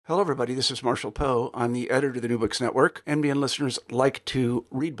Hello, everybody. This is Marshall Poe. I'm the editor of the New Books Network. NBN listeners like to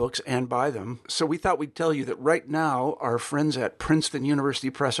read books and buy them. So we thought we'd tell you that right now, our friends at Princeton University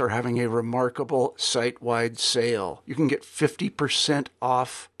Press are having a remarkable site-wide sale. You can get 50%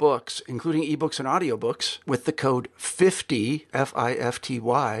 off books, including ebooks and audiobooks, with the code 50,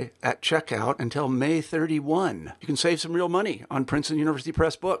 F-I-F-T-Y, at checkout until May 31. You can save some real money on Princeton University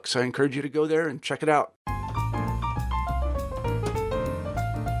Press books. I encourage you to go there and check it out.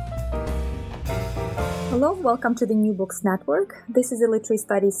 Hello, welcome to the New Books Network. This is a Literary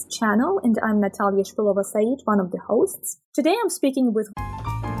Studies channel, and I'm Natalia Shpilova-Said, one of the hosts. Today I'm speaking with...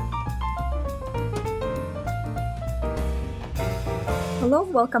 Hello,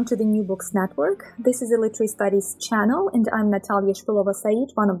 welcome to the New Books Network. This is a Literary Studies channel, and I'm Natalia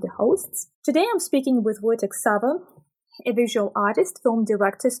Shpilova-Said, one of the hosts. Today I'm speaking with Wojtek Sava, a visual artist, film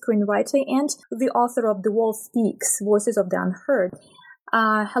director, screenwriter, and the author of The Wall Speaks, Voices of the Unheard.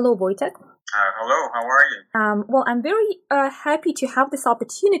 Hello, Wojtek. Hello, how are you? Well, I'm very happy to have this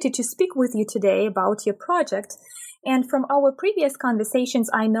opportunity to speak with you today about your project. And from our previous conversations,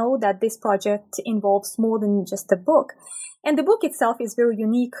 I know that this project involves more than just a book. And the book itself is very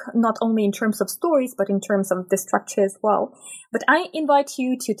unique, not only in terms of stories, but in terms of the structure as well. But I invite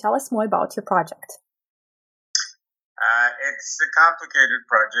you to tell us more about your project. It's a complicated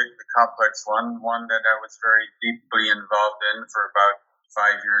project, a complex one that I was very deeply involved in for about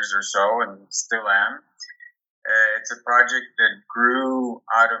 5 years or so, and still am. It's a project that grew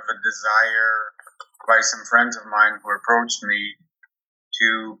out of a desire by some friends of mine who approached me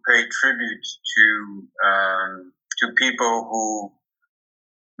to pay tribute to people who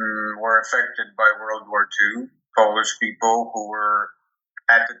were affected by World War II, Polish people who were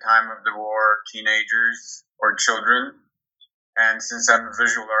at the time of the war teenagers or children. And since I'm a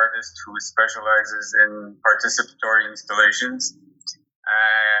visual artist who specializes in participatory installations,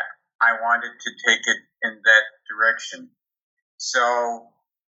 I wanted to take it in that direction. So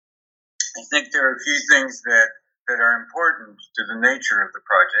I think there are a few things that are important to the nature of the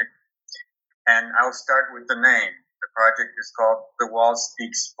project. And I'll start with the name. The project is called The Wall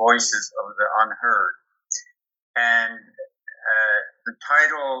Speaks, Voices of the Unheard. And the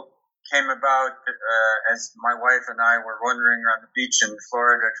title came about as my wife and I were wandering around the beach in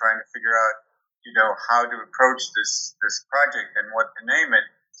Florida trying to figure out how to approach this project and what to name it.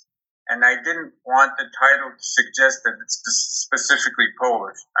 And I didn't want the title to suggest that it's specifically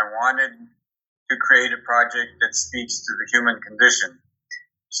Polish. I wanted to create a project that speaks to the human condition.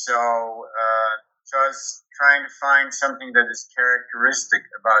 So I was trying to find something that is characteristic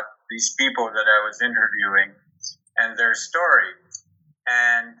about these people that I was interviewing and their story.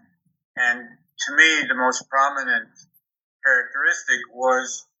 And to me, the most prominent characteristic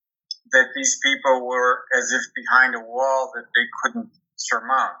was that these people were as if behind a wall that they couldn't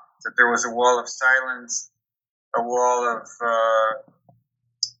surmount, that there was a wall of silence, a wall of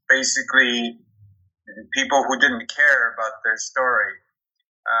basically people who didn't care about their story.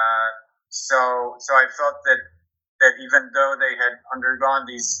 So I felt that even though they had undergone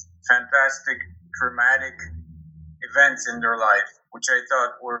these fantastic, dramatic events in their life, which I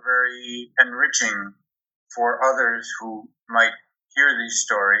thought were very enriching for others who might hear these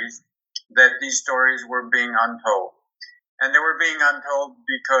stories, that these stories were being untold. And they were being untold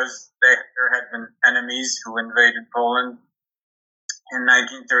because there had been enemies who invaded Poland in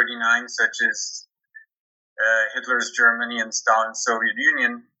 1939, such as Hitler's Germany and Stalin's Soviet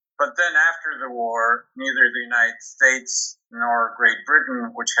Union. But then after the war, neither the United States nor Great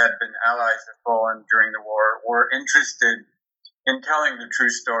Britain, which had been allies of Poland during the war, were interested in telling the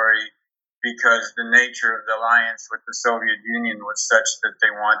true story, because the nature of the alliance with the Soviet Union was such that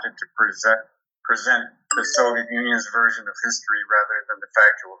they wanted to present the Soviet Union's version of history rather than the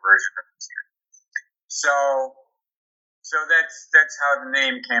factual version of history. So that's how the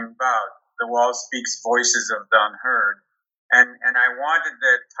name came about. The Wall Speaks, Voices of the Unheard. And I wanted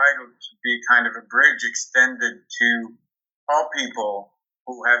that title to be kind of a bridge extended to all people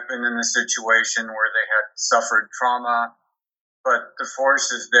who have been in a situation where they had suffered trauma, but the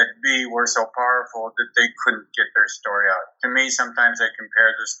forces that be were so powerful that they couldn't get their story out. To me, sometimes I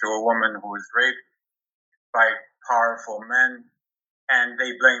compare this to a woman who was raped by powerful men, and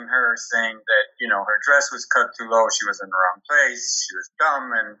they blame her, saying that, her dress was cut too low, she was in the wrong place, she was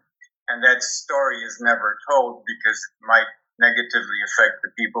dumb, and that story is never told because it might negatively affect the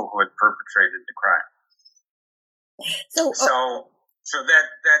people who had perpetrated the crime. So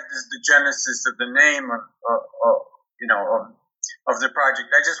that is the genesis of the name of the project.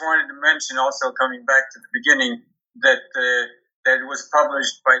 I just wanted to mention, also coming back to the beginning, that it was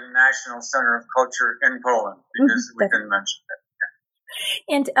published by the National Center of Culture in Poland, because we didn't mention that.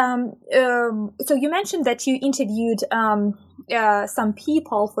 And so you mentioned that you interviewed some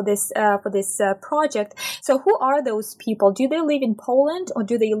people for this project. So who are those people? Do they live in Poland or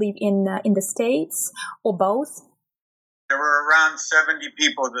do they live in the States or both? There were around 70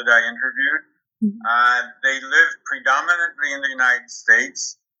 people that I interviewed. Mm-hmm. They lived predominantly in the United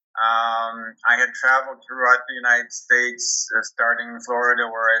States. I had traveled throughout the United States, starting in Florida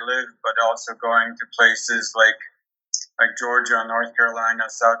where I live, but also going to places like Georgia, North Carolina,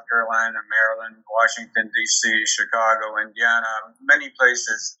 South Carolina, Maryland, Washington, D.C., Chicago, Indiana, many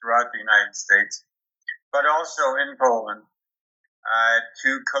places throughout the United States, but also in Poland, to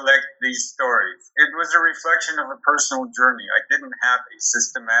collect these stories. It was a reflection of a personal journey. I didn't have a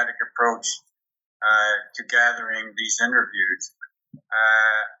systematic approach to gathering these interviews.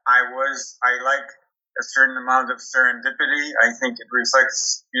 I like a certain amount of serendipity. I think it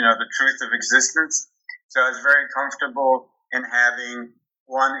reflects, the truth of existence. So I was very comfortable in having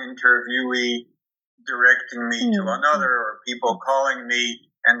one interviewee directing me to another, or people calling me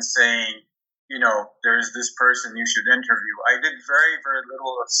and saying, there's this person you should interview. I did very, very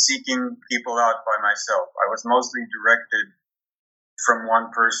little of seeking people out by myself. I was mostly directed from one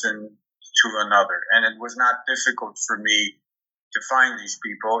person to another. And it was not difficult for me to find these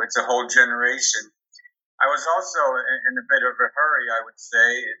people. It's a whole generation. I was also in a bit of a hurry, I would say.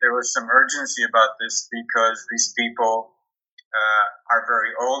 There was some urgency about this because these people are very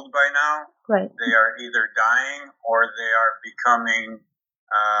old by now. Right. They are either dying or they are becoming,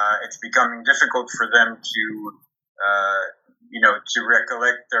 it's becoming difficult for them to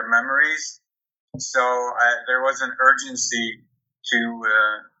recollect their memories. So there was an urgency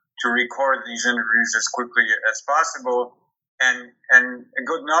to record these interviews as quickly as possible. And a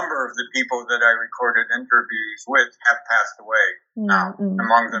good number of the people that I recorded interviews with have passed away now,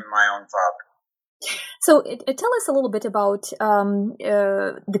 among them my own father. So tell us a little bit about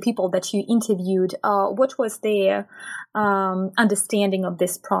the people that you interviewed. What was their understanding of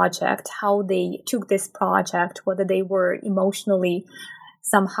this project, how they took this project, whether they were emotionally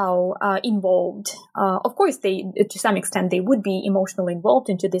somehow involved. Of course, to some extent, they would be emotionally involved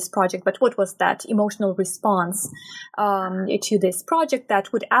into this project, but what was that emotional response to this project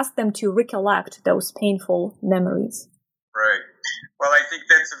that would ask them to recollect those painful memories? Right. Well, I think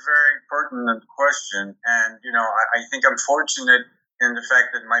that's a very pertinent question. And, I think I'm fortunate in the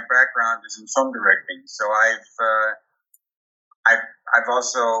fact that my background is in film directing. So I've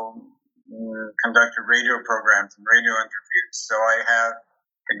also conducted radio programs and radio interviews. So I have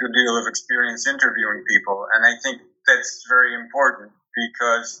a good deal of experience interviewing people. And I think that's very important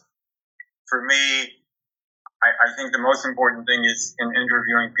because for me, I think the most important thing is in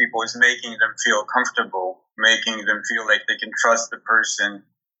interviewing people is making them feel comfortable, making them feel like they can trust the person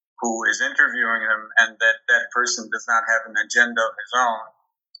who is interviewing them and that person does not have an agenda of his own,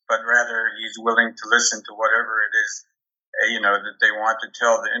 but rather he's willing to listen to whatever it is, that they want to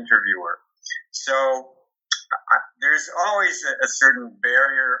tell the interviewer. So there's always a certain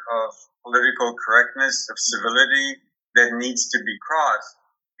barrier of political correctness, of civility that needs to be crossed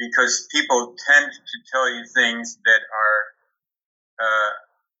because people tend to tell you things that are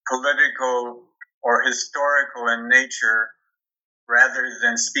political or historical in nature rather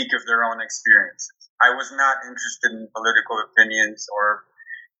than speak of their own experiences. I was not interested in political opinions or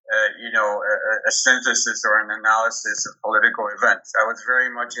a synthesis or an analysis of political events. I was very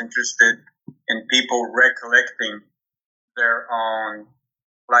much interested in people recollecting their own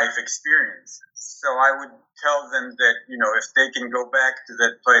life experiences. So I would tell them that, if they can go back to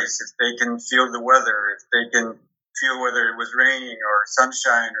that place, if they can feel the weather, if they can feel whether it was raining or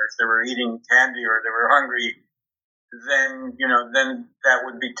sunshine, or if they were eating candy or they were hungry, then that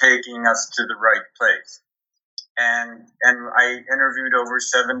would be taking us to the right place. And I interviewed over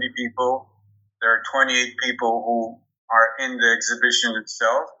 70 people. There are 28 people who are in the exhibition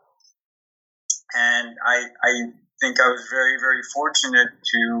itself. And I think I was very, very fortunate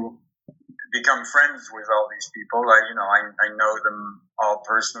to become friends with all these people. I know them all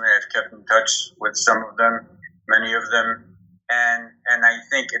personally. I've kept in touch with some of them, many of them. And I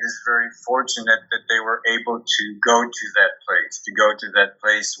think it is very fortunate that they were able to go to that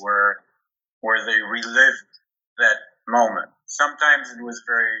place where they relived that moment. Sometimes it was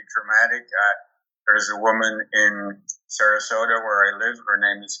very dramatic. There's a woman in Sarasota where I live. Her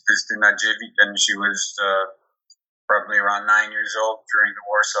name is Krystyna Dziewit, and she was probably around 9 years old during the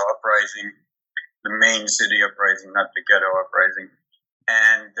Warsaw Uprising, the main city uprising, not the ghetto uprising.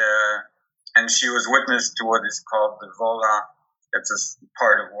 And she was witness to what is called the Wola. It's a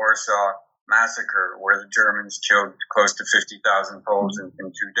part of Warsaw massacre where the Germans killed close to 50,000 Poles in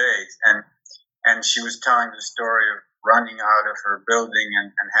 2 days. And she was telling the story running out of her building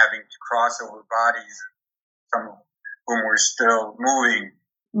and having to cross over bodies, some of whom were still moving.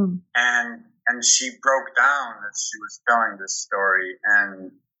 And she broke down as she was telling this story,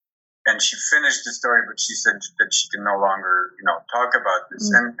 and she finished the story, but she said that she can no longer, talk about this.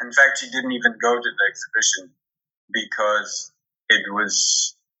 And in fact, she didn't even go to the exhibition because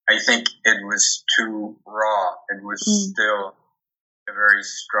I think it was too raw. It was still a very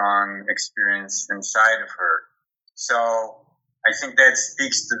strong experience inside of her. So I think that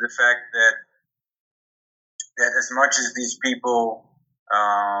speaks to the fact that as much as these people,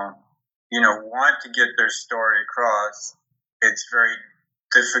 want to get their story across, it's very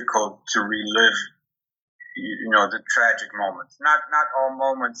difficult to relive, the tragic moments. Not all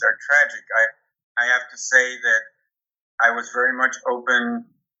moments are tragic. I have to say that I was very much open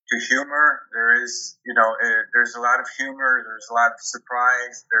to humor. There is, there's a lot of humor. There's a lot of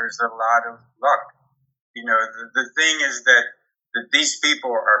surprise. There's a lot of luck. The thing is that these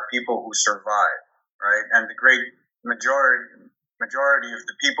people are people who survive, right? And the great majority of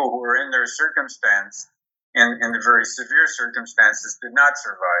the people who are in their circumstance, in the very severe circumstances, did not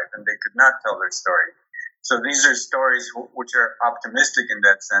survive, and they could not tell their story. So these are stories which are optimistic in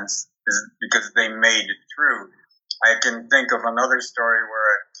that sense, because they made it through. I can think of another story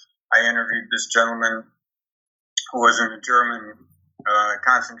where I interviewed this gentleman who was in a German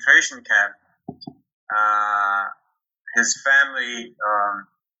concentration camp. His family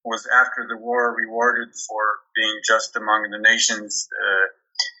was, after the war, rewarded for being just among the nations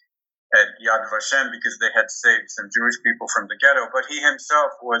at Yad Vashem because they had saved some Jewish people from the ghetto. But he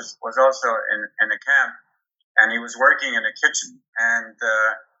himself was also in a camp, and he was working in a kitchen.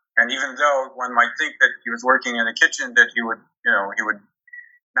 And even though one might think that he was working in a kitchen, that he would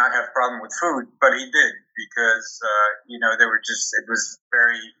not have problem with food, but he did, because they were it was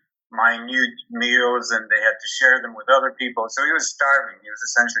very minute meals, and they had to share them with other people. So he was starving. He was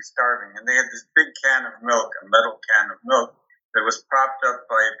essentially starving. And they had this big can of milk, a metal can of milk, that was propped up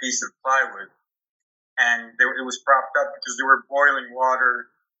by a piece of plywood. And it was propped up because they were boiling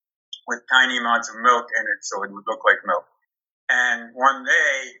water with tiny amounts of milk in it, so it would look like milk. And one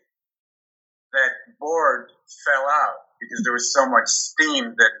day, that board fell out because there was so much steam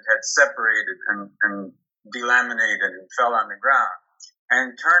that it had separated and delaminated and fell on the ground.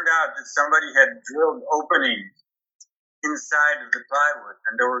 And it turned out that somebody had drilled openings inside of the plywood,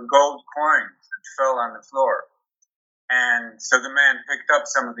 and there were gold coins that fell on the floor. And so the man picked up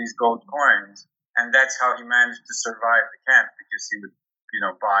some of these gold coins, and that's how he managed to survive the camp, because he would,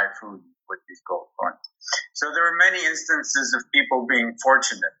 buy food with these gold coins. So there were many instances of people being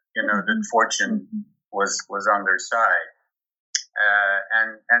fortunate, that fortune was on their side.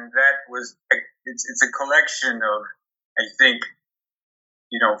 And that was, it's a collection of, I think,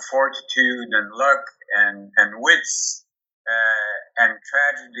 fortitude and luck and wits, and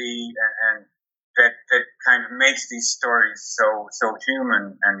tragedy, and that kind of makes these stories so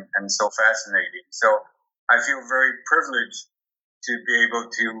human and so fascinating. So I feel very privileged to be able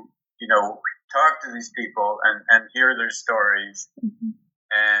to, talk to these people and hear their stories.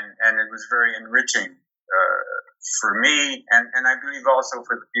 And it was very enriching for me, and I believe also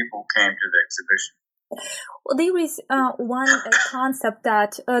for the people who came to the exhibition. Well, there is one concept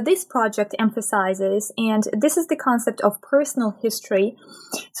that this project emphasizes, and this is the concept of personal history.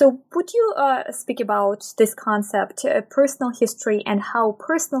 So would you speak about this concept, personal history, and how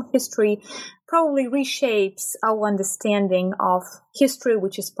personal history probably reshapes our understanding of history,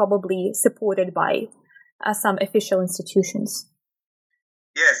 which is probably supported by some official institutions?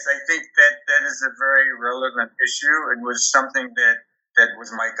 Yes, I think that is a very relevant issue. It was something that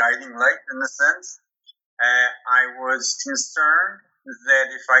was my guiding light, in a sense. I was concerned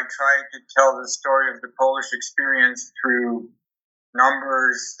that if I tried to tell the story of the Polish experience through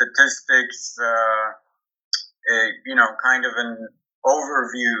numbers, statistics, kind of an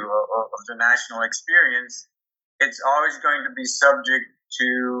overview of the national experience, it's always going to be subject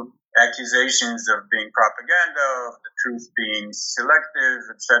to accusations of being propaganda, of the truth being selective,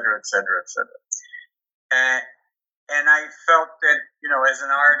 etc., etc., etc. And I felt that, as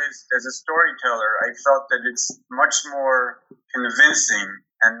an artist, as a storyteller, I felt that it's much more convincing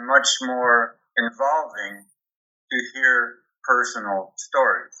and much more involving to hear personal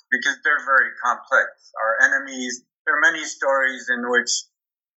stories, because they're very complex. Our enemies, there are many stories in which,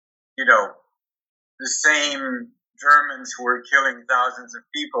 the same Germans who were killing thousands of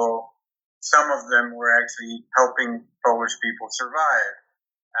people, some of them were actually helping Polish people survive.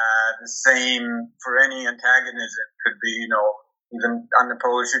 The same for any antagonism could be, even on the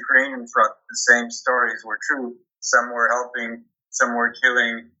Polish-Ukrainian front, the same stories were true. Some were helping, some were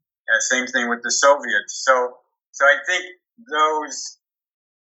killing. Same thing with the Soviets. So So I think those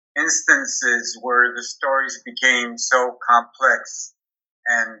instances where the stories became so complex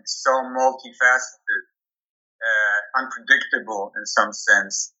and so multifaceted, unpredictable in some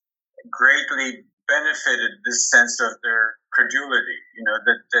sense, greatly benefited this sense of their credulity,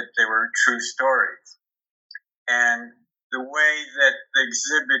 that they were true stories. And the way that the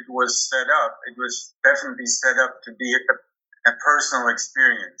exhibit was set up, it was definitely set up to be a personal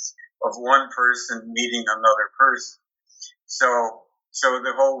experience of one person meeting another person. So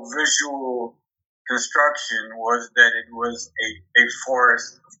the whole visual construction was that it was a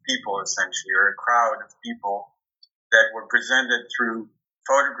forest of people, essentially, or a crowd of people that were presented through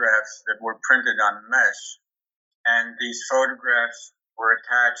photographs that were printed on mesh. And these photographs were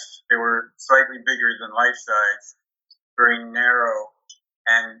attached, they were slightly bigger than life size, very narrow,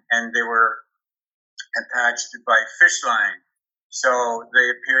 and they were attached by fish line. So they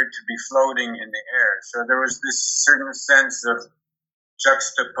appeared to be floating in the air. So there was this certain sense of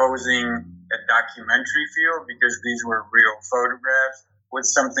juxtaposing a documentary feel, because these were real photographs, with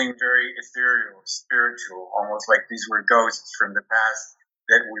something very ethereal, spiritual, almost like these were ghosts from the past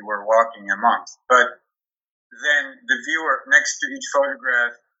that we were walking amongst. But then the viewer, next to each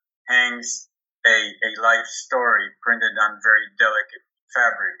photograph, hangs a life story printed on very delicate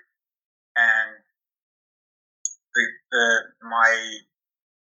fabric. And my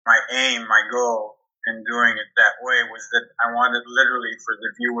aim, my goal in doing it that way was that I wanted literally for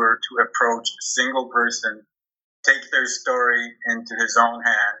the viewer to approach a single person, take their story into his own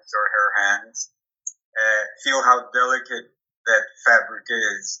hands or her hands, feel how delicate that fabric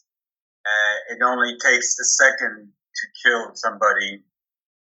is. It only takes a second to kill somebody,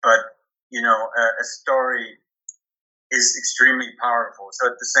 but a story is extremely powerful. So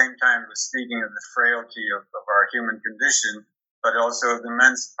at the same time, we're speaking of the frailty of our human condition, but also the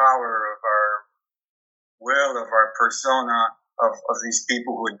immense power of our will, of our persona, of these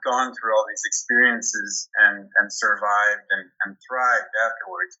people who had gone through all these experiences and survived and thrived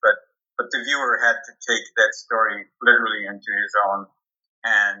afterwards. But the viewer had to take that story literally into his own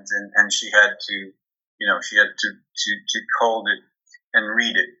hands, and she had to hold it and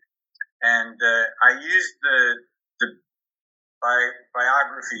read it. And I used the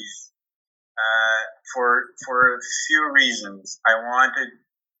biographies for a few reasons. I wanted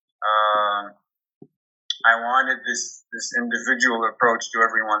this individual approach to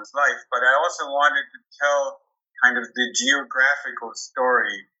everyone's life, but I also wanted to tell kind of the geographical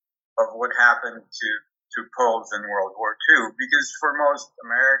story of what happened to Poles in World War II, because for most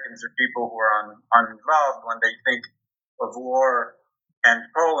Americans or people who are uninvolved, when they think of war and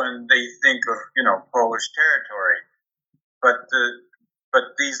Poland, they think of Polish territory. But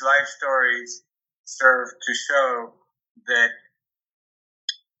these life stories serve to show that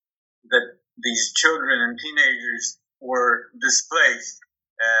these children and teenagers were displaced.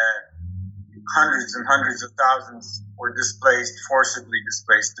 Hundreds and hundreds of thousands were forcibly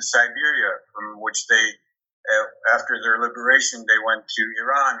displaced to Siberia, from which they, after their liberation, they went to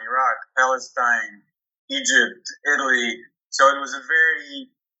Iran, Iraq, Palestine, Egypt, Italy. So it was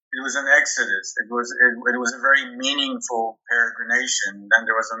an exodus. It was a very meaningful peregrination. Then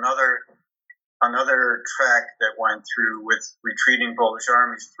there was another track that went through with retreating Polish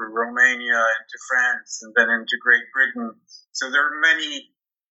armies through Romania into France and then into Great Britain. So there are many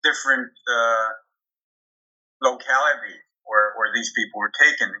different localities where these people were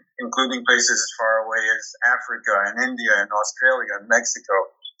taken, including places as far away as Africa and India and Australia and Mexico.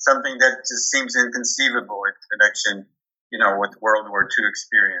 Something that just seems inconceivable in connection, with World War II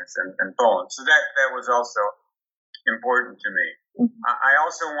experience and Poland. So that was also important to me. Mm-hmm. I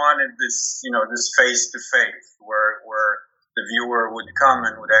also wanted this, this face to face where the viewer would come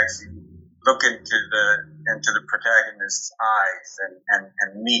and would actually look into the protagonist's eyes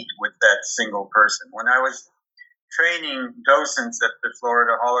and meet with that single person. When I was training docents at the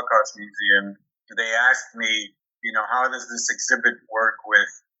Florida Holocaust Museum, they asked me, how does this exhibit work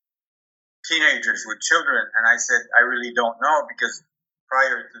with teenagers, with children? And I said, I really don't know, because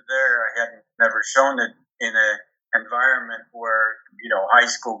prior to there, I hadn't never shown it in a environment where, high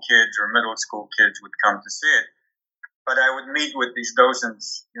school kids or middle school kids would come to see it. But I would meet with these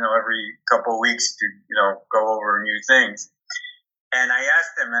docents, every couple of weeks to, go over new things. And I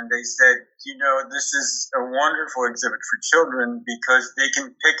asked them, and they said, this is a wonderful exhibit for children because they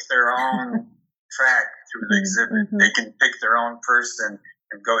can pick their own track through the exhibit. Mm-hmm. They can pick their own person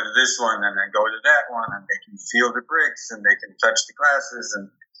and go to this one and then go to that one, and they can feel the bricks and they can touch the glasses and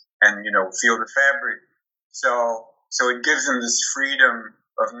feel the fabric. So it gives them this freedom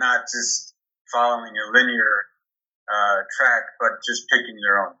of not just following a linear track, but just picking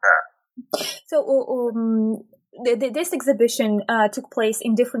their own path. So this exhibition took place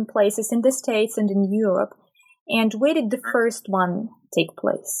in different places in the States and in Europe. And where did the first one take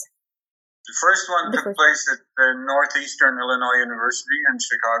place? The first one took place at the Northeastern Illinois University in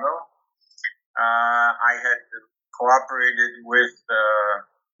Chicago. I had cooperated with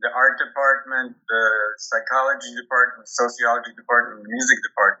the art department, the psychology department, sociology department, the music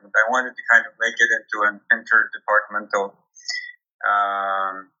department. I wanted to kind of make it into an interdepartmental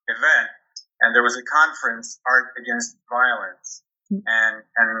event. And there was a conference, Art Against Violence. And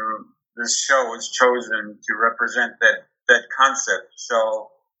this show was chosen to represent that concept. So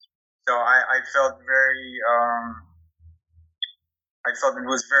I felt I felt it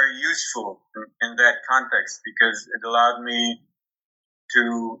was very useful in that context because it allowed me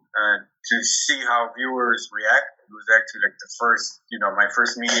to see how viewers react. It was actually like my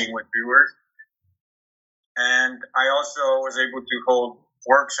first meeting with viewers. And I also was able to hold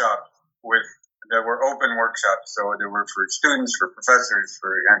workshops there were open workshops, so they were for students, for professors,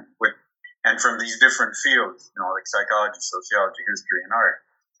 and from these different fields, like psychology, sociology, history, and art.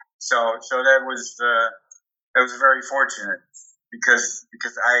 So that was very fortunate because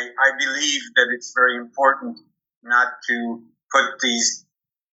I believe that it's very important not to put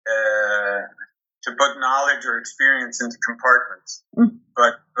put knowledge or experience into compartments,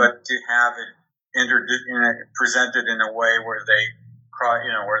 but to have it presented in a way where they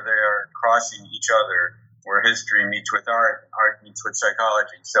are crossing each other, where history meets with art meets with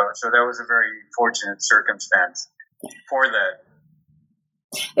psychology. So that was a very fortunate circumstance for that.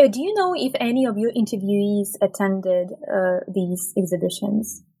 Do you know if any of your interviewees attended these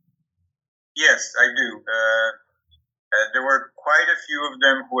exhibitions? Yes, I do. There were quite a few of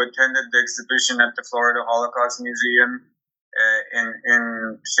them who attended the exhibition at the Florida Holocaust Museum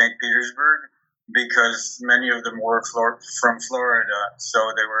in St. Petersburg, because many of them were from Florida, so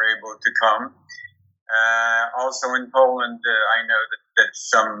they were able to come. Also in Poland, I know that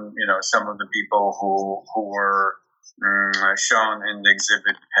some of the people who were shown in the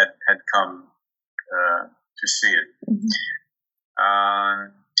exhibit had come to see it.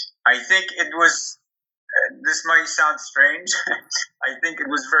 I think it was. This might sound strange. I think it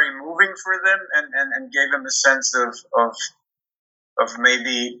was very moving for them and gave them a sense of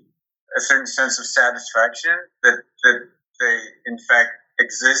maybe a certain sense of satisfaction that they in fact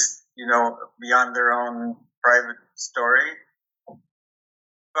exist, beyond their own private story.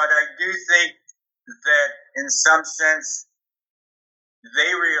 But I do think that in some sense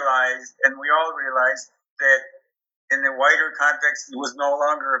they realized, and we all realized, that in the wider context it was no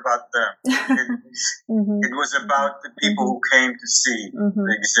longer about them. It was about the people who came to see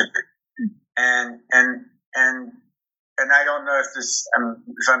the exhibit. And I don't know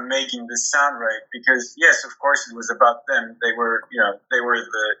if I'm making this sound right, because yes, of course it was about them. They were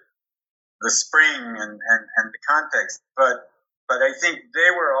the spring and the context. But I think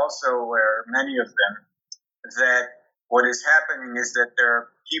they were also aware, many of them, that what is happening is that there are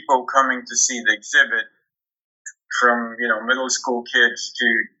people coming to see the exhibit, from middle school kids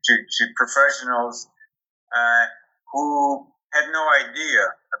to professionals who had no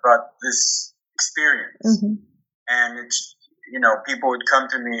idea about this experience. And it's, people would come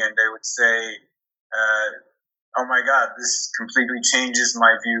to me and they would say, oh my God, this completely changes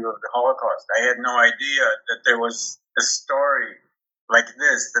my view of the Holocaust. I had no idea that there was a story like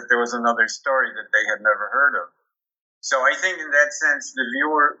this, that there was another story that they had never heard of. So I think in that sense,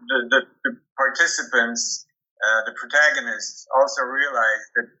 the participants, the protagonists also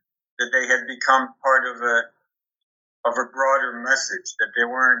realized that they had become part of a broader message, that they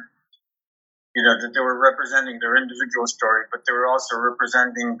weren't, that they were representing their individual story, but they were also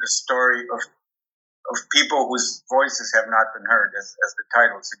representing the story of people whose voices have not been heard, as the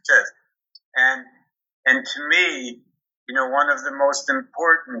title suggests. And to me, one of the most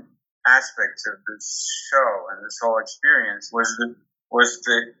important aspects of this show and this whole experience was the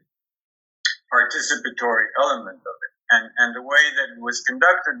participatory element of it. And the way that it was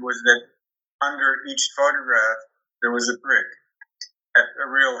conducted was that under each photograph there was a brick, a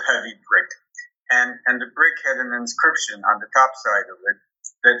real heavy brick. And the brick had an inscription on the top side of it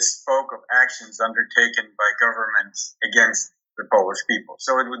that spoke of actions undertaken by governments against the Polish people.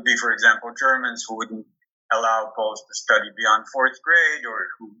 So it would be, for example, Germans who wouldn't allow Poles to study beyond fourth grade, or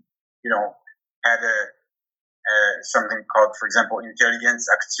who, had something called, for example,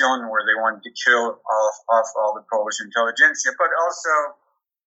 Intelligenzaktion, where they wanted to kill off all the Polish intelligentsia, but also,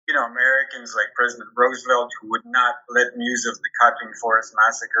 Americans like President Roosevelt, who would not let news of the Katyn Forest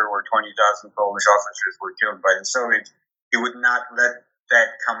massacre, where 20,000 Polish officers were killed by the Soviets. He would not let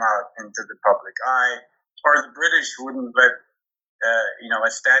that come out into the public eye. Or the British, who wouldn't let, a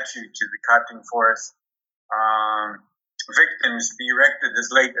statue to the Katyn Forest victims be erected as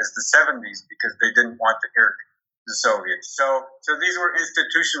late as the 70s because they didn't want to irk the Soviets. So these were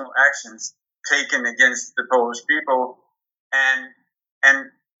institutional actions taken against the Polish people, and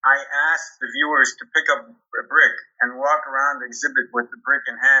I asked the viewers to pick up a brick and walk around the exhibit with the brick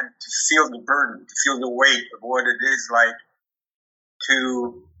in hand to feel the burden, to feel the weight of what it is like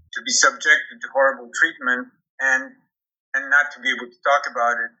to be subjected to horrible treatment and not to be able to talk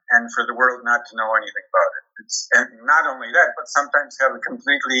about it, and for the world not to know anything about it. And not only that, but sometimes have a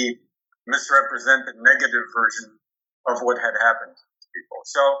completely misrepresented negative version of what had happened to people.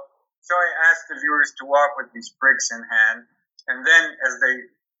 So I asked the viewers to walk with these bricks in hand, and then as they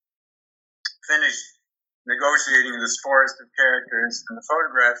finished negotiating this forest of characters and the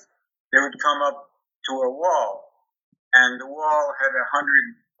photographs, they would come up to a wall, and the wall had 100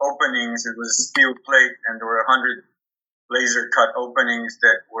 openings. It was steel plate, and there were 100 laser cut openings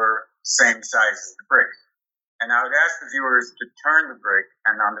that were same size as the brick. And I would ask the viewers to turn the brick,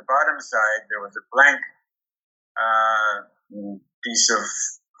 and on the bottom side there was a blank piece of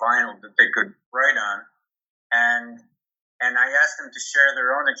vinyl that they could write on, and I asked them to share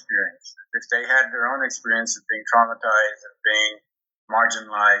their own experience. If they had their own experience of being traumatized, of being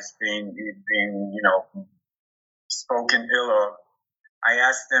marginalized, being spoken ill of, I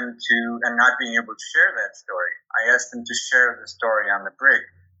asked them to, and not being able to share that story, I asked them to share the story on the brick.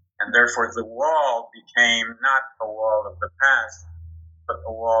 And therefore the wall became not a wall of the past, but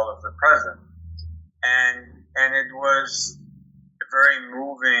a wall of the present. And it was a very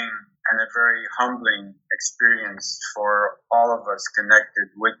moving and a very humbling experience for all of us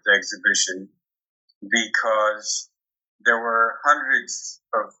connected with the exhibition, because there were hundreds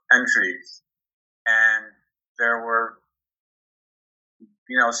of entries, and there were,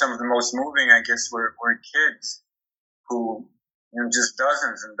 some of the most moving, I guess, were kids who, just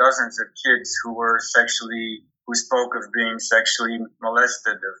dozens and dozens of kids who spoke of being sexually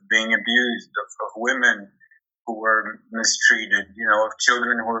molested, of being abused, of women who were mistreated, of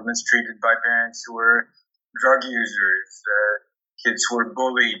children who were mistreated by parents who were drug users, kids who were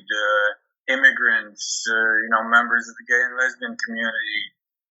bullied, immigrants, members of the gay and lesbian community.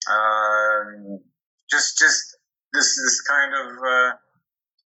 Just this kind of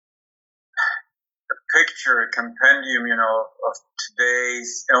picture, a compendium, of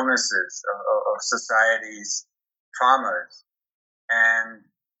today's illnesses, of society's traumas, and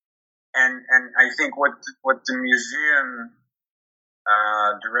I think what the museum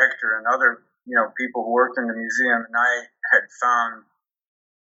director and other people who worked in the museum and I had found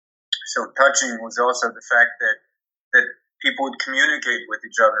so touching was also the fact that people would communicate with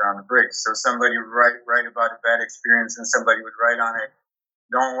each other on the bricks. So somebody would write about a bad experience, and somebody would write on it,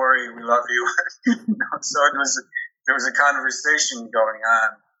 "Don't worry, we love you." So there was a conversation going on,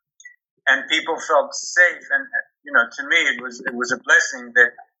 and people felt safe. And to me, it was a blessing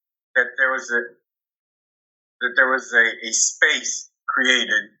that there was a space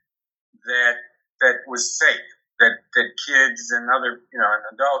created that was safe, that kids and other and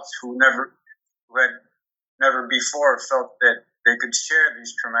adults who had never before felt that they could share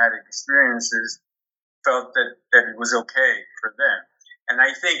these traumatic experiences, felt that it was okay for them. And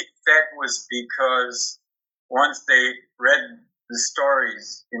I think that was because once they read the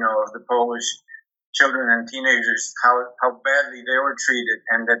stories, of the Polish children and teenagers, how badly they were treated,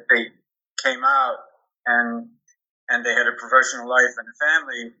 and that they came out and they had a professional life and a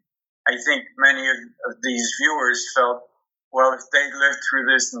family, I think many of these viewers felt, well, if they lived through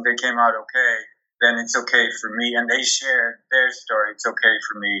this and they came out okay, then it's okay for me. And they shared their story. It's okay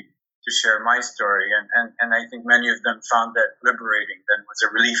for me to share my story. And I think many of them found that liberating, that was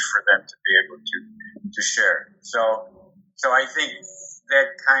a relief for them to be able to share. So I think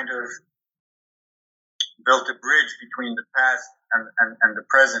that kind of built a bridge between the past and the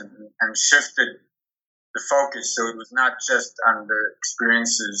present, and shifted the focus. So it was not just on the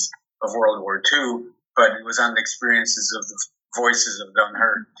experiences of World War II, but it was on the experiences of the voices of the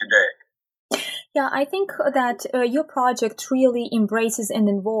unheard today. Yeah, I think that your project really embraces and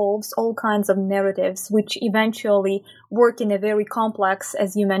involves all kinds of narratives, which eventually work in a very complex,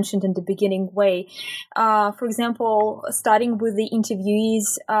 as you mentioned in the beginning, way. For example, starting with the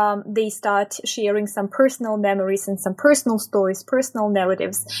interviewees, they start sharing some personal memories and some personal stories, personal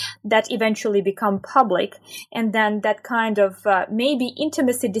narratives that eventually become public. And then that kind of maybe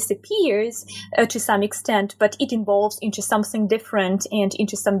intimacy disappears to some extent, but it evolves into something different and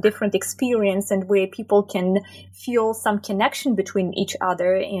into some different experience and and where people can feel some connection between each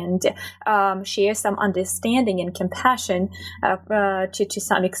other and share some understanding and compassion to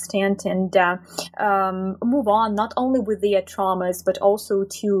some extent, and move on not only with their traumas but also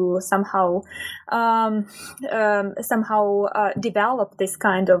to somehow develop this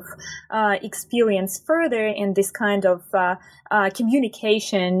kind of experience further, and this kind of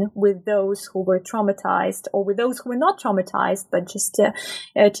communication with those who were traumatized or with those who were not traumatized, but just to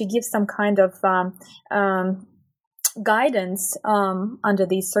give some kind of guidance under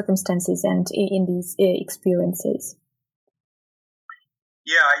these circumstances and in these experiences.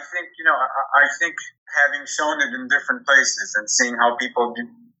 Yeah, I think having shown it in different places and seeing how people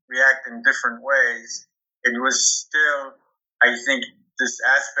react in different ways, it was still, I think, this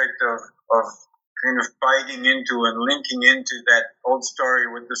aspect of kind of biting into and linking into that old story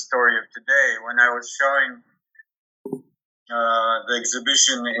with the story of today. When I was showing the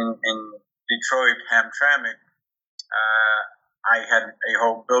exhibition in Detroit, Hamtramck, I had a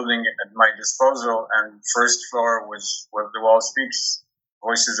whole building at my disposal, and first floor was where the Wall Speaks,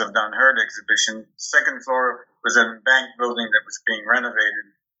 Voices of the Unheard exhibition. Second floor was a bank building that was being renovated,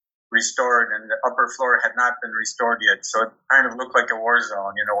 restored, and the upper floor had not been restored yet. So it kind of looked like a war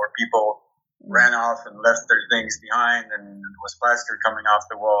zone, where people ran off and left their things behind, and there was plaster coming off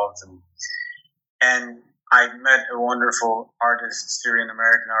the walls. And I met a wonderful artist,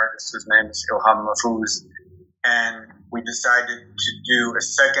 Syrian-American artist, whose name is Ilham Mahfouz, and we decided to do a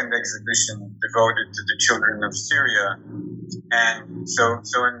second exhibition devoted to the children of Syria. And so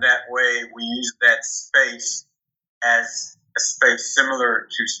in that way, we used that space as a space similar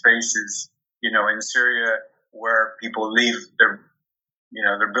to spaces, in Syria where people leave their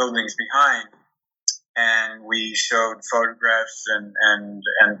buildings behind. And we showed photographs and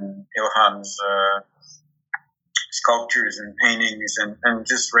Ilham's sculptures and paintings and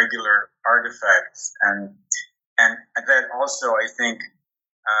just regular artifacts. And that also, I think,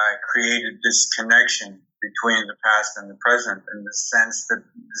 created this connection between the past and the present, in the sense that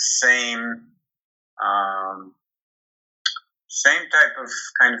the same type of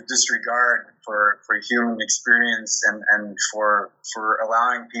kind of disregard for human experience and for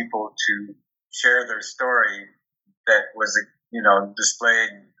allowing people to share their story that was displayed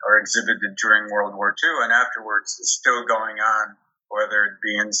or exhibited during World War II and afterwards is still going on, whether it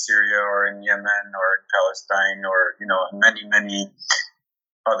be in Syria or in Yemen or in Palestine or in many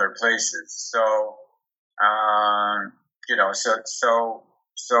other places. So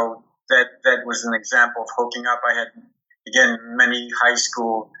so that was an example of hooking up. I had, again, many high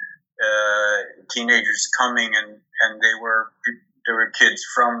school teenagers coming, and they were kids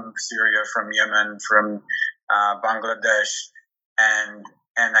from Syria, from Yemen, from Bangladesh, and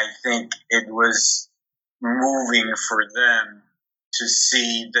I think it was moving for them to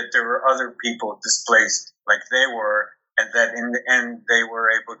see that there were other people displaced like they were, and that in the end they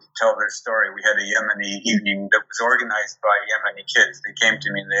were able to tell their story. We had a Yemeni evening that was organized by Yemeni kids. They came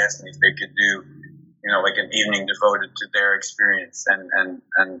to me and they asked me if they could do, like an evening devoted to their experience, and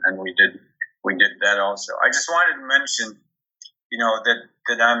we did that also. I just wanted to mention,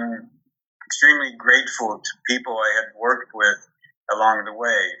 that I'm extremely grateful to people I had worked with along the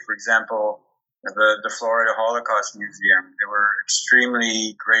way. For example, the Florida Holocaust Museum. They were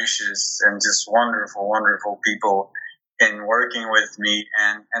extremely gracious and just wonderful, wonderful people in working with me,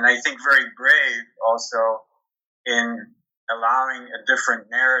 and I think very brave also in allowing a different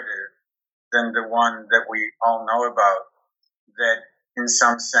narrative than the one that we all know about, that in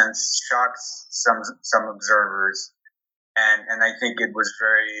some sense shocks some observers, and I think it was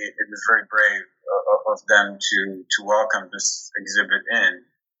very brave of them to welcome this exhibit in,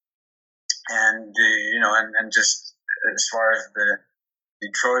 and and just as far as the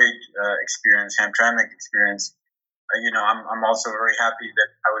Detroit experience, Hamtramck experience, I'm also very happy that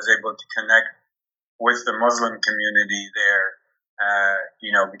I was able to connect with the Muslim community there,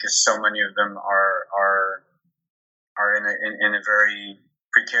 because so many of them are in a very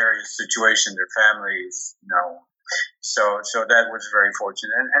precarious situation, their families, so that was very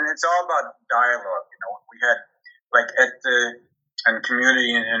fortunate, and it's all about dialogue. We had, like, and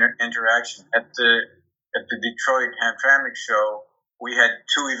community interaction at the Detroit Hamtramck show. We had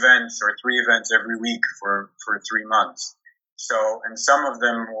 2 events or 3 events every week for 3 months. So, and some of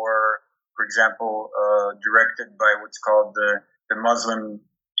them were, for example, directed by what's called the Muslim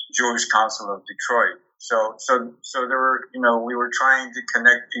Jewish Council of Detroit. So there were, we were trying to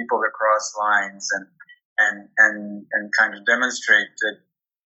connect people across lines and kind of demonstrate that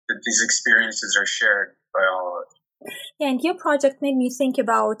these experiences are shared by all of us. Yeah, and your project made me think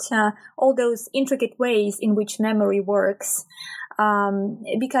about all those intricate ways in which memory works.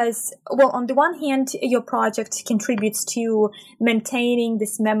 Because, well, on the one hand, your project contributes to maintaining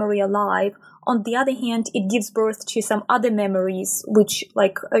this memory alive. On the other hand, it gives birth to some other memories which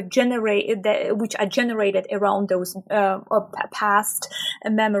are generated around those past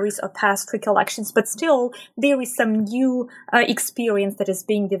memories or past recollections. But still, there is some new experience that is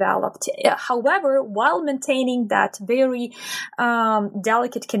being developed. However, while maintaining that very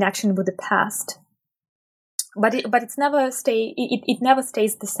delicate connection with the past. But it never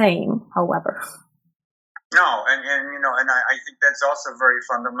stays the same, however. No, and I think that's also very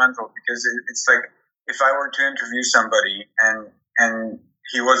fundamental, because it's like, if I were to interview somebody and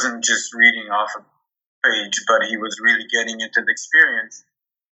he wasn't just reading off a page, but he was really getting into the experience,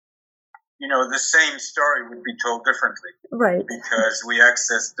 the same story would be told differently. Right. Because we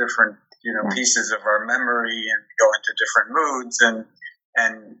access different, pieces of our memory and go into different moods, and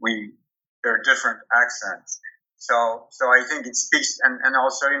there are different accents. So I think it speaks, and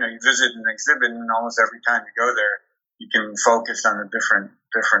also, you visit an exhibit, and almost every time you go there, you can focus on a different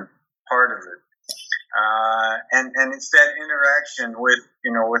part of it. And it's that interaction with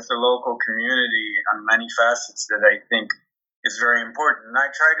the local community on many facets that I think is very important. And I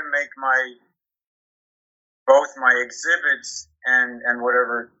try to make both my exhibits and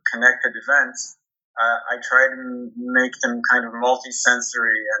whatever connected events, I try to make them kind of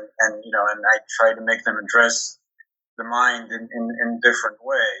multi-sensory, and I try to make them address the mind in different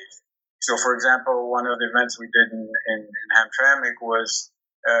ways. So, for example, one of the events we did in Hamtramck was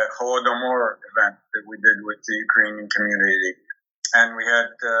a Holodomor event that we did with the Ukrainian community, and we had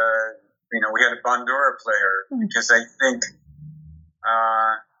a bandura player, because I think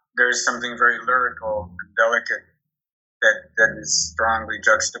there's something very lyrical and delicate that is strongly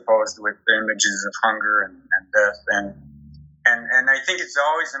juxtaposed with the images of hunger and death, and I think it's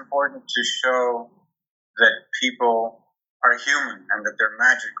always important to show that people are human, and that they're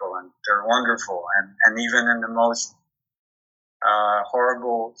magical, and they're wonderful, and even in the most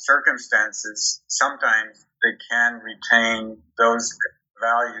horrible circumstances, sometimes they can retain those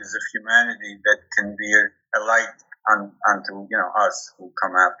values of humanity that can be a light onto us who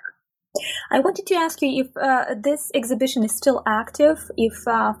come after. I wanted to ask you if this exhibition is still active, if,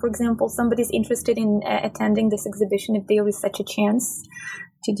 for example, somebody's interested in attending this exhibition, if there is such a chance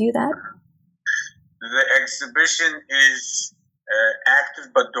to do that. The exhibition is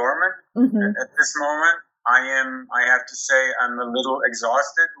active but dormant at this moment. I have to say, I'm a little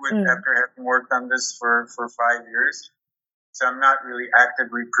exhausted after having worked on this for 5 years. So I'm not really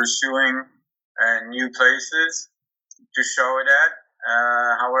actively pursuing new places to show it at.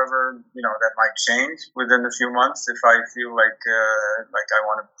 However, that might change within a few months if I feel like I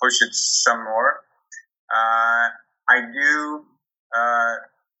want to push it some more. I do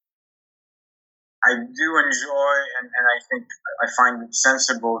enjoy, and I think I find it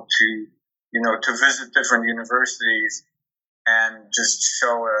sensible to visit different universities and just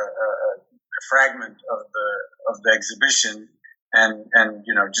show a fragment of the exhibition, and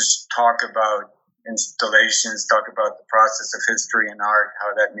just talk about installations, talk about the process of history and art,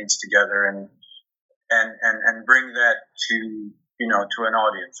 how that meets together, and bring that to an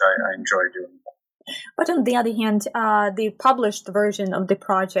audience. I enjoy doing that. But on the other hand, the published version of the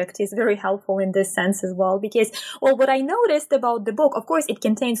project is very helpful in this sense as well, because, what I noticed about the book, of course, it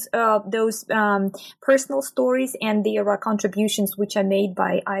contains those personal stories, and there are contributions which are made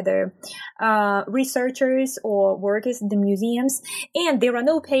by either researchers or workers in the museums, and there are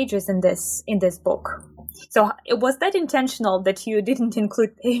no pages in this book. So was that intentional that you didn't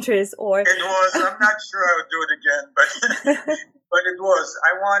include pages, or? It was. I'm not sure I would do it again, but but it was.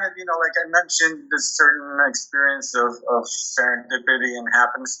 I wanted, like I mentioned, this certain experience of serendipity and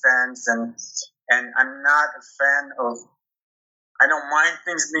happenstance, and I'm not a fan of. I don't mind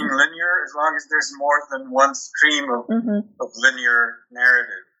things being linear as long as there's more than one stream of linear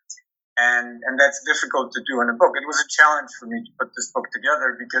narrative, and that's difficult to do in a book. It was a challenge for me to put this book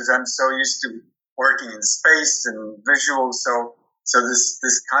together, because I'm so used to working in space and visuals, so this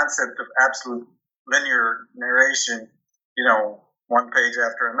concept of absolute linear narration, one page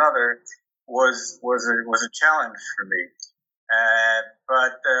after another, was a challenge for me.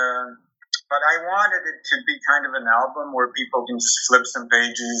 But I wanted it to be kind of an album where people can just flip some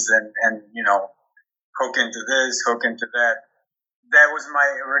pages and hook into this, hook into that. That was my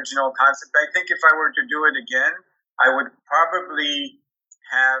original concept. I think if I were to do it again, I would probably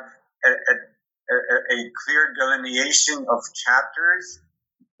have a clear delineation of chapters,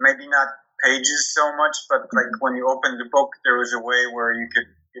 maybe not pages so much, but like when you open the book, there was a way where you could,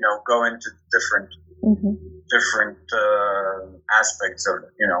 go into different aspects of,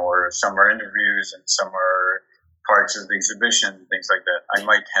 or some are interviews and some are parts of the exhibition, things like that. I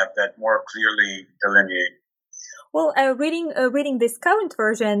might have that more clearly delineated. Well, reading this current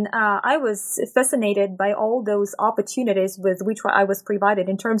version, I was fascinated by all those opportunities with which I was provided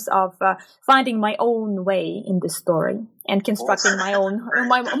in terms of finding my own way in the story and constructing my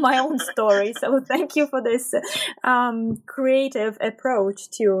own story. So thank you for this creative approach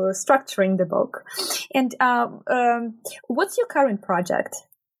to structuring the book. And what's your current project?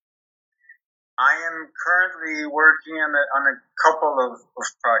 I am currently working on a couple of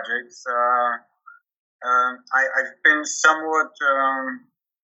projects. I've been somewhat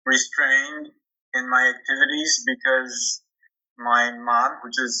restrained in my activities because my mom,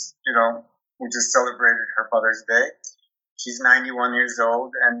 who just celebrated her Mother's Day, she's 91 years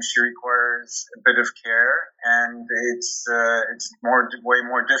old and she requires a bit of care, and it's way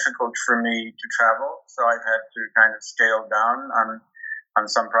more difficult for me to travel, so I've had to kind of scale down on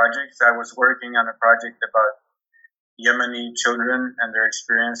some projects. I was working on a project about Yemeni children and their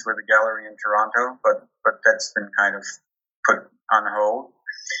experience with a gallery in Toronto, but that's been kind of put on hold.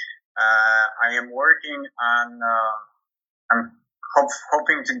 I am working on, I'm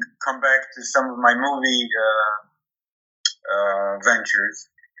hoping to come back to some of my movie ventures,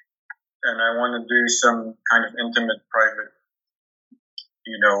 and I want to do some kind of intimate, private,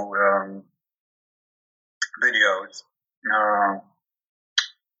 videos.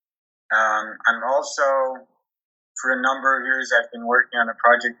 I'm also, for a number of years, I've been working on a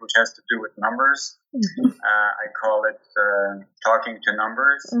project which has to do with numbers. Mm-hmm. I call it Talking to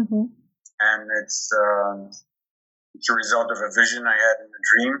Numbers. Mm-hmm. And it's a result of a vision I had in a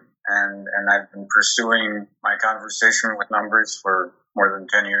dream. And I've been pursuing my conversation with numbers for more than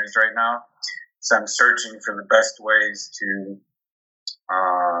 10 years right now. So I'm searching for the best ways to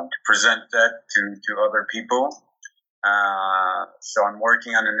present that to other people. So I'm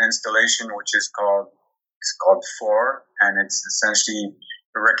working on an installation which is called 4, and it's essentially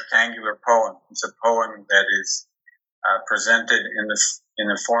a rectangular poem. It's a poem that is presented in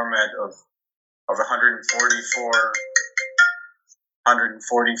the format of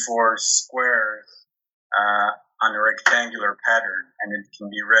 144 squares on a rectangular pattern, and it can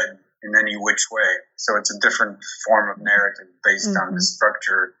be read in any which way. So it's a different form of narrative based mm-hmm. on the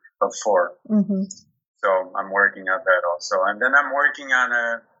structure of 4. Mm-hmm. So I'm working on that also, and then I'm working on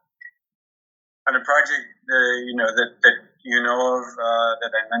a project, that you know of,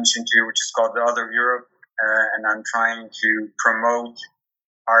 that I mentioned to you, which is called The Other Europe, and I'm trying to promote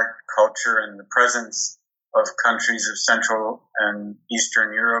art, culture, and the presence of countries of Central and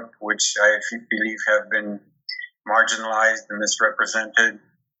Eastern Europe, which I believe have been marginalized and misrepresented,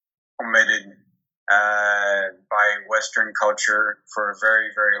 omitted by Western culture for a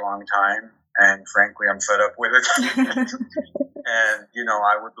very, very long time. And frankly, I'm fed up with it. And,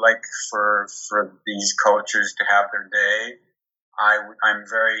 I would like for these cultures to have their day. I'm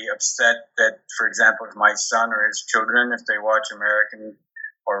very upset that, for example, if my son or his children, if they watch American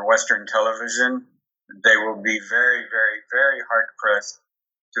or Western television, they will be very, very, very hard pressed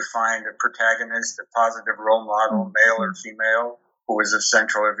to find a protagonist, a positive role model, male or female, who is of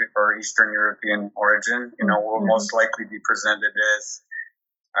Central or Eastern European origin. Will most likely be presented as,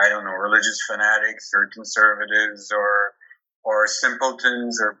 I don't know, religious fanatics or conservatives or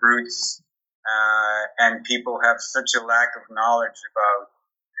simpletons or brutes, and people have such a lack of knowledge about,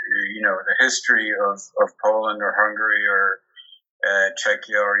 the history of Poland or Hungary or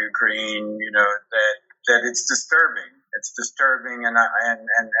Czechia or Ukraine, that it's disturbing. It's disturbing,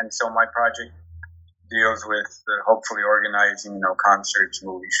 and so my project deals with hopefully organizing, concerts,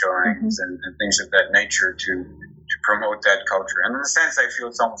 movie showings, mm-hmm. and things of that nature to promote that culture. And in a sense, I feel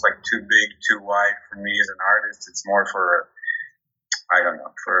it's almost like too big, too wide for me as an artist. It's more for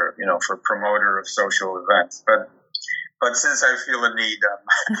for promoter of social events. But since I feel a need,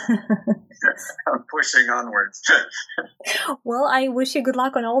 I'm pushing onwards. Well, I wish you good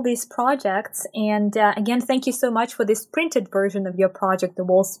luck on all these projects. And again, thank you so much for this printed version of your project, The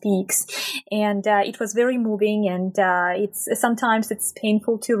Wall Speaks. And it was very moving, and sometimes it's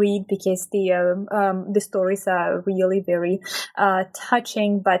painful to read because the stories are really very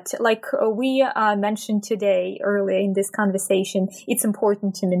touching. But like we mentioned today earlier in this conversation, it's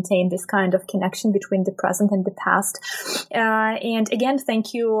important to maintain this kind of connection between the present and the past. And again,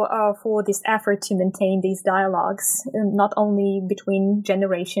 thank you for this effort to maintain these dialogues, not only between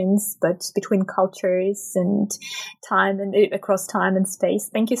generations, but between cultures and time and across time and space.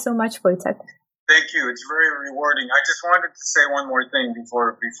 Thank you so much for it. Thank you. It's very rewarding. I just wanted to say one more thing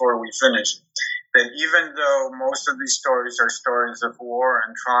before we finish, that even though most of these stories are stories of war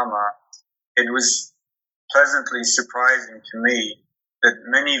and trauma, it was pleasantly surprising to me that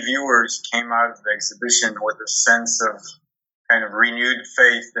many viewers came out of the exhibition with a sense of kind of renewed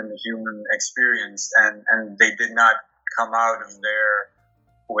faith in the human experience, and they did not come out of there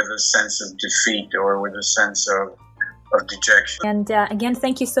with a sense of defeat or with a sense of dejection. And again,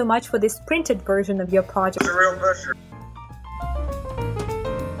 thank you so much for this printed version of your project. It's a real pleasure.